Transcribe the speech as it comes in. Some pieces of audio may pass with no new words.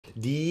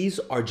These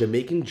are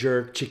Jamaican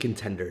jerk chicken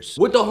tenders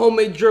with the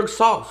homemade jerk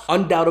sauce.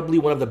 Undoubtedly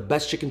one of the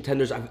best chicken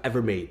tenders I've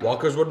ever made.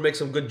 Walker's would make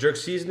some good jerk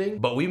seasoning,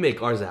 but we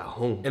make ours at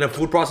home. In a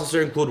food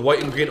processor include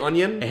white and green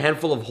onion, a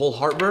handful of whole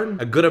heartburn,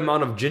 a good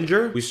amount of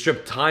ginger. We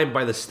strip thyme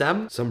by the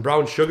stem, some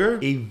brown sugar,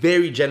 a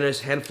very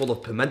generous handful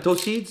of pimento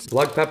seeds,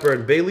 black pepper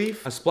and bay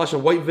leaf, a splash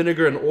of white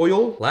vinegar and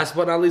oil. Last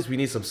but not least, we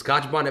need some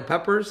scotch bonnet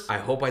peppers. I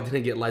hope I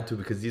didn't get lied to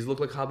because these look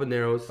like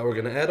habaneros. Now we're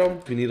gonna add them.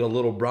 We need a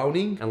little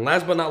browning. And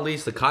last but not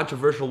least, the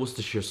controversial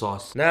Worcestershire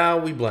sauce. Now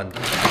we blend.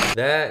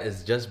 That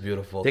is just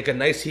beautiful. Take a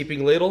nice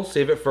heaping ladle,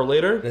 save it for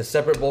later. In a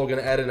separate bowl, we're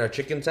gonna add in our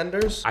chicken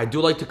tenders. I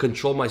do like to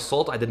control my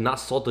salt. I did not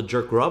salt the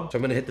jerk rub. So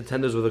I'm gonna hit the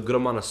tenders with a good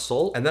amount of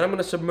salt. And then I'm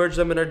gonna submerge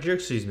them in our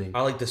jerk seasoning.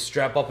 I like to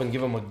strap up and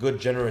give them a good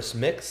generous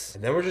mix.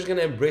 And then we're just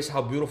gonna embrace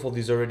how beautiful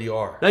these already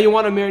are. Now you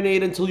wanna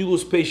marinate until you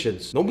lose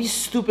patience. Don't be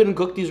stupid and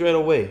cook these right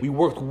away. We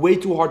worked way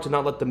too hard to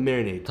not let them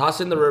marinate.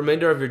 Toss in the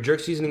remainder of your jerk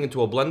seasoning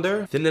into a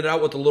blender. Thin it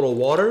out with a little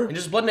water. And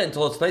just blend it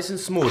until it's nice and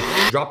smooth.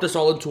 Drop this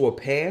all into a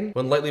pan.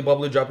 When lightly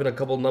bubbly, drop in a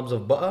couple nubs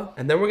of butter.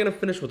 And then we're gonna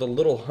finish with a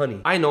little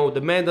honey. I know,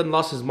 the man done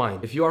lost his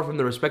mind. If you are from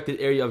the respected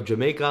area of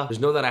Jamaica,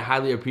 just know that I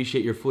highly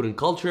appreciate your food and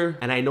culture.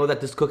 And I know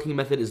that this cooking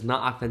method is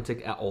not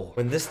authentic at all.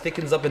 When this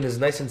thickens up and is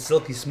nice and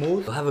silky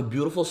smooth, you'll have a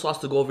beautiful sauce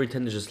to go over your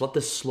tenders. Just let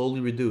this slowly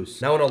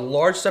reduce. Now in a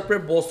large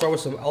separate bowl, start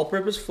with some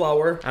all-purpose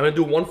flour. I'm gonna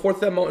do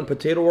 1/4 amount in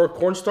potato or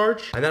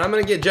cornstarch. And then I'm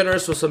gonna get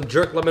generous with some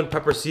jerk lemon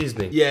pepper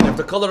seasoning. Yeah, if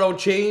the color don't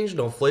change,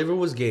 no flavor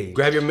was gained.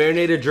 Grab your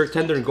marinated jerk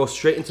tender and go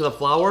straight into the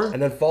flour.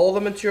 And then follow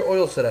them into your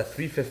oil set at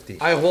 350.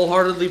 I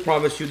wholeheartedly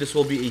promise you this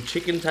will be a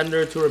chicken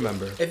tender to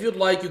remember. If you'd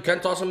like, you can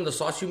toss some of the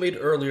sauce you made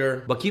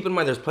earlier. But keep in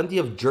mind, there's plenty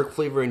of jerk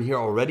flavor in here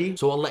already.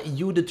 So I'll let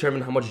you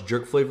determine how much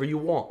jerk flavor you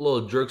want. A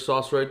little jerk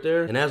sauce right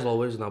there. And as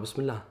always, now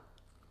bismillah.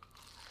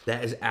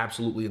 That is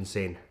absolutely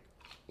insane.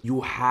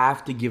 You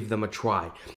have to give them a try.